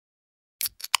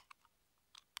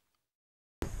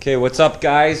Okay, what's up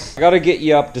guys? I gotta get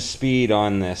you up to speed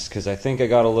on this because I think I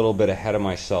got a little bit ahead of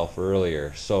myself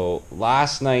earlier. So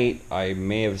last night I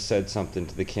may have said something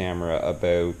to the camera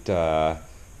about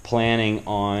planning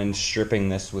on stripping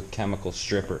this with chemical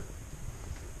stripper.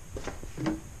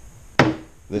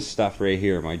 This stuff right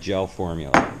here, my gel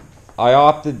formula. I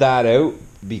opted that out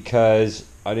because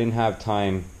I didn't have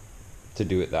time to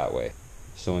do it that way.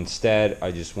 So instead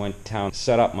I just went to town,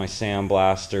 set up my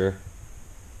sandblaster,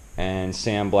 and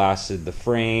sandblasted the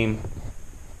frame,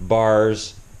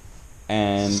 bars,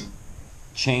 and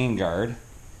chain guard,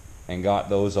 and got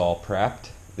those all prepped.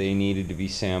 They needed to be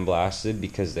sandblasted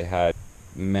because they had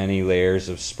many layers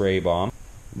of spray bomb.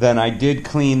 Then I did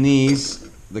clean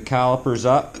the calipers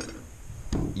up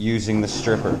using the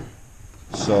stripper.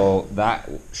 So that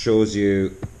shows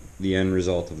you the end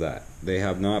result of that. They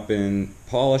have not been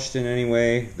polished in any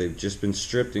way. They've just been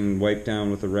stripped and wiped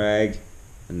down with a rag.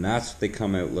 And that's what they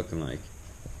come out looking like.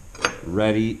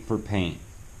 Ready for paint.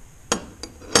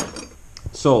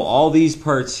 So all these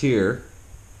parts here,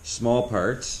 small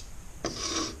parts.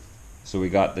 So we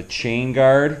got the chain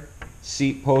guard,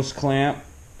 seat post clamp,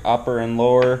 upper and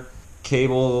lower,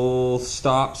 cable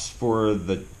stops for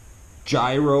the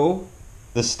gyro,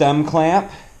 the stem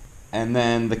clamp, and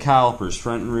then the calipers,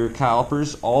 front and rear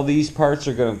calipers. All these parts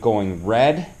are going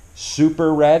red,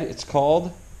 super red it's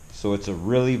called. So it's a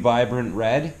really vibrant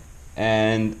red.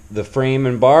 And the frame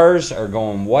and bars are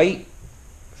going white,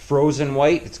 frozen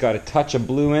white. It's got a touch of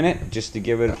blue in it just to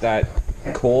give it that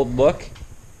cold look.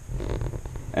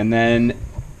 And then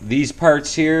these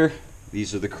parts here,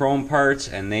 these are the chrome parts,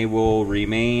 and they will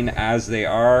remain as they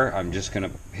are. I'm just going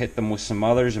to hit them with some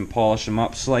others and polish them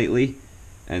up slightly,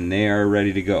 and they are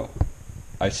ready to go.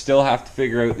 I still have to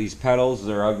figure out these pedals.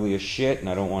 They're ugly as shit and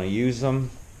I don't want to use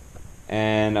them.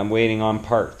 And I'm waiting on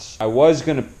parts. I was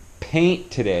going to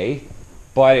paint today,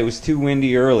 but it was too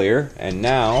windy earlier, and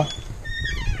now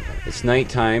it's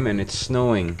nighttime and it's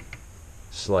snowing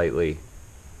slightly.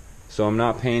 So I'm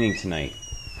not painting tonight.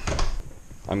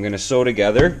 I'm going to sew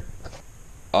together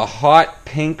a hot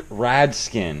pink rad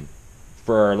skin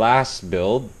for our last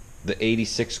build, the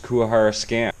 86 Kuwahara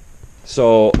Scam.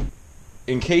 So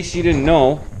in case you didn't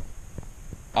know,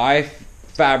 I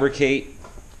fabricate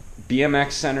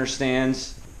BMX center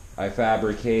stands, I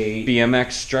fabricate BMX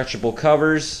stretchable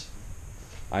covers,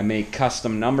 I make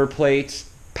custom number plates,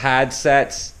 pad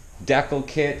sets, decal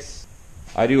kits.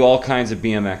 I do all kinds of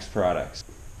BMX products.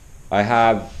 I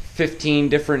have 15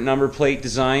 different number plate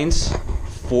designs,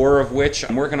 4 of which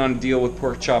I'm working on a deal with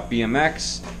Pork Chop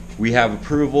BMX. We have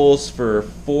approvals for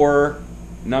 4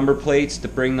 number plates to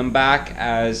bring them back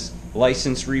as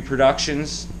licensed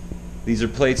reproductions. These are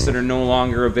plates that are no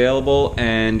longer available,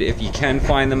 and if you can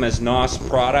find them as NOS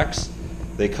products,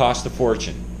 they cost a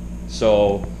fortune.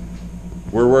 So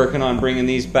we're working on bringing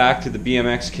these back to the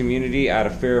BMX community at a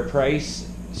fair price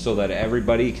so that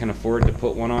everybody can afford to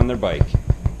put one on their bike.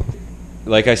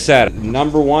 Like I said,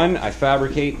 number one, I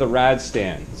fabricate the rad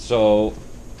stand. So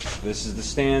this is the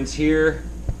stands here.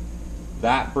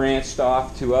 That branched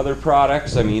off to other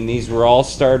products. I mean, these were all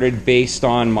started based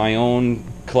on my own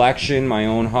collection, my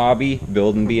own hobby,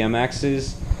 building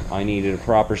BMXs. I needed a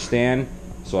proper stand,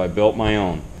 so I built my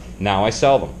own. Now I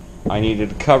sell them. I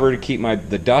needed a cover to keep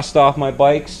the dust off my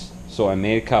bikes, so I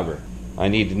made a cover. I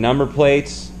needed number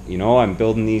plates. You know, I'm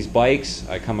building these bikes.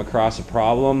 I come across a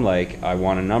problem, like I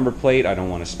want a number plate. I don't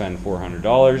want to spend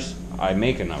 $400. I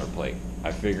make a number plate.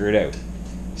 I figure it out.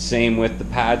 Same with the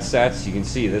pad sets. You can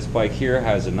see this bike here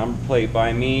has a number plate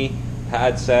by me,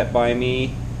 pad set by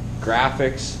me,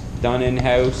 graphics done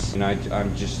in-house, and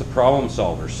I'm just a problem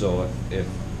solver. So if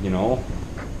you know,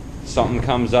 something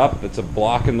comes up that's a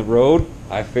block in the road,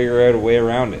 I figure out a way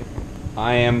around it.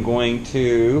 I am going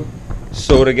to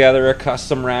sew together a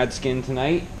custom rad skin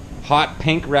tonight. Hot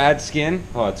pink rad skin.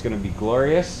 Oh, it's going to be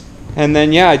glorious. And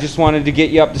then yeah, I just wanted to get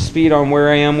you up to speed on where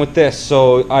I am with this.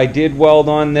 So I did weld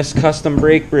on this custom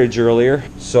brake bridge earlier.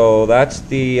 So that's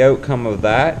the outcome of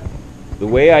that. The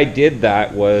way I did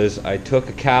that was I took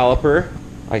a caliper,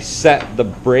 I set the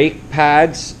brake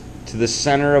pads to the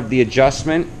center of the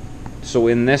adjustment. So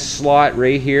in this slot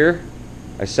right here,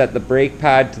 I set the brake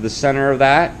pad to the center of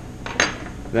that.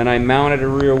 Then I mounted a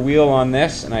rear wheel on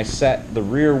this, and I set the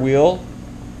rear wheel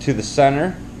to the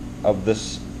center of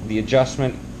the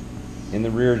adjustment in the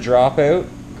rear dropout.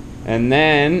 And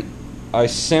then I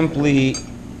simply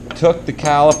took the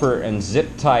caliper and zip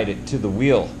tied it to the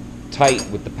wheel tight,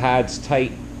 with the pads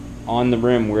tight on the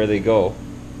rim where they go.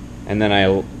 And then I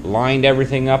lined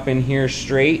everything up in here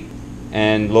straight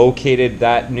and located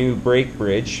that new brake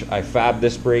bridge. I fabbed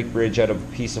this brake bridge out of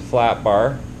a piece of flat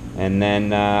bar, and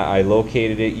then I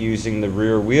located it using the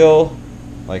rear wheel,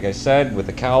 like I said, with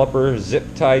a caliper zip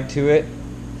tied to it,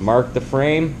 marked the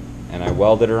frame, and I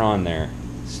welded her on there.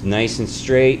 It's nice and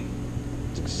straight.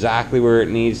 It's exactly where it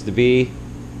needs to be.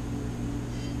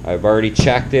 I've already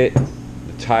checked it.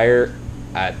 The tire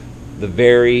at the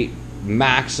very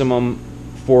maximum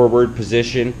forward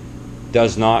position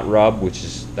does not rub,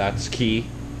 that's key.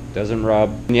 Doesn't rub.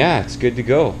 And yeah, it's good to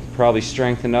go. Probably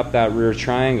strengthened up that rear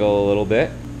triangle a little bit,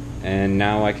 and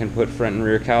now I can put front and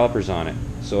rear calipers on it.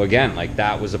 So again, like,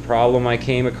 that was a problem I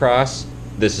came across.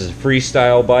 This is a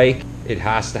freestyle bike. It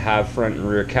has to have front and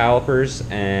rear calipers,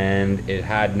 and it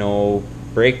had no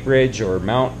brake bridge or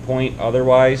mount point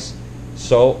otherwise.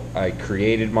 So I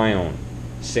created my own.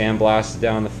 Sandblasted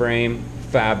down the frame,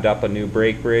 fabbed up a new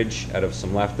brake bridge out of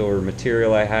some leftover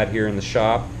material I had here in the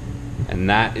shop, and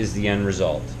that is the end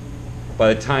result.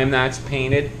 By the time that's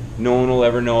painted, no one will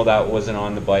ever know that wasn't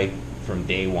on the bike from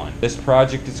day one. This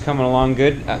project is coming along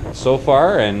good so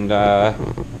far, and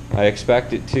I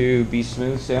expect it to be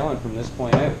smooth sailing from this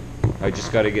point out. I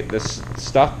just got to get this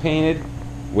stuff painted,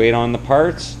 wait on the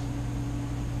parts.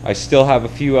 I still have a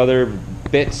few other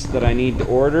bits that I need to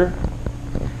order,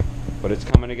 but it's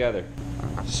coming together.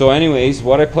 So anyways,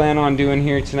 what I plan on doing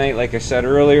here tonight, like I said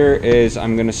earlier, is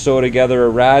I'm going to sew together a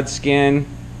rad skin.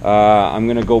 I'm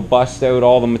going to go bust out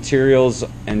all the materials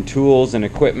and tools and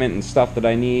equipment and stuff that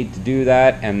I need to do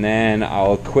that, and then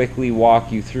I'll quickly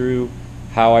walk you through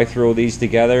how I throw these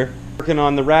together. Working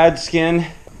on the rad skin,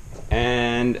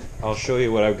 and I'll show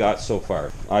you what I've got so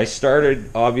far. I started,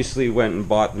 obviously went and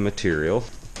bought the material.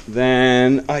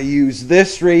 Then I use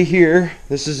this right here.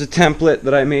 This is a template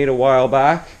that I made a while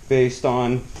back based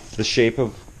on the shape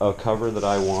of a cover that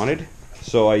I wanted.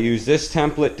 So I use this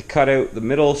template to cut out the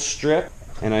middle strip,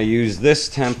 and I use this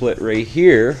template right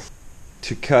here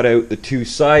to cut out the two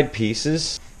side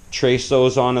pieces. Trace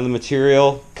those onto the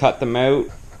material, cut them out,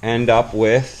 end up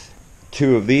with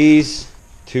two of these,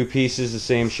 two pieces the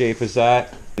same shape as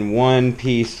that, and one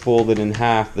piece folded in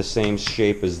half the same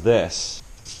shape as this.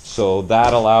 So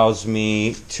that allows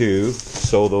me to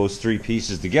sew those three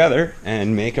pieces together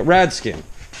and make a rad skin.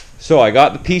 So I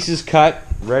got the pieces cut,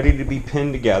 ready to be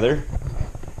pinned together.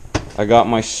 I got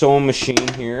my sewing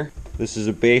machine here. This is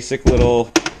a basic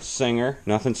little Singer,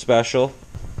 nothing special.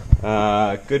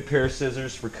 Good pair of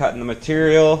scissors for cutting the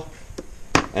material,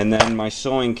 and then my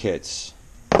sewing kits.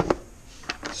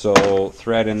 So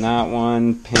thread in that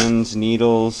one, pins,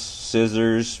 needles,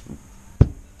 scissors.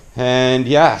 And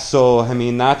yeah, so I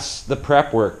mean, that's the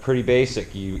prep work, pretty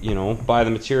basic. You know, buy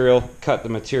the material, cut the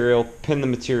material, pin the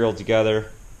material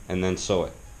together, and then sew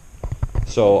it.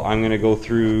 So I'm going to go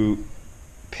through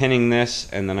pinning this,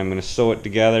 and then I'm going to sew it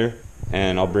together,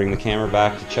 and I'll bring the camera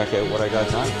back to check out what I got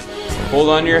done. Hold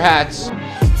on to your hats.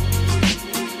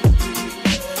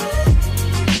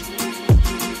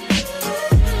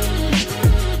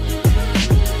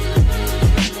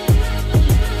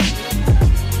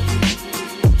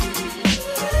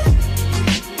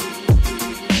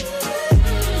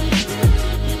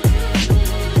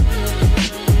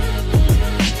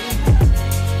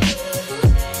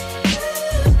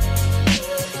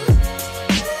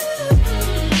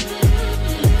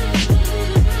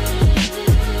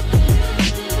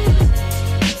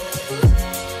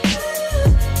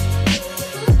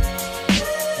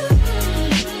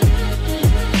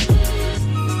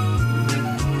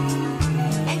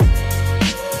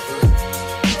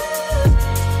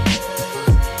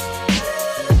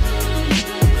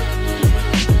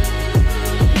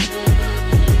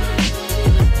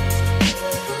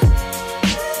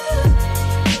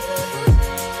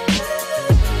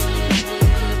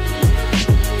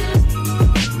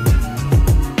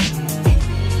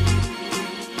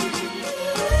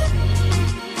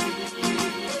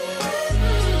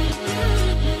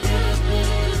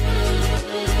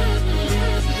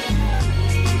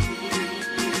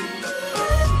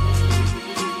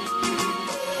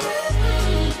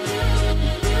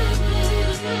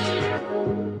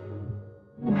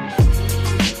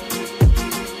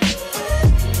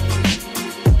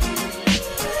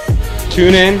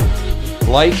 Tune in,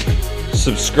 like,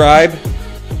 subscribe.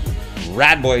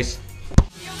 RadBoyz.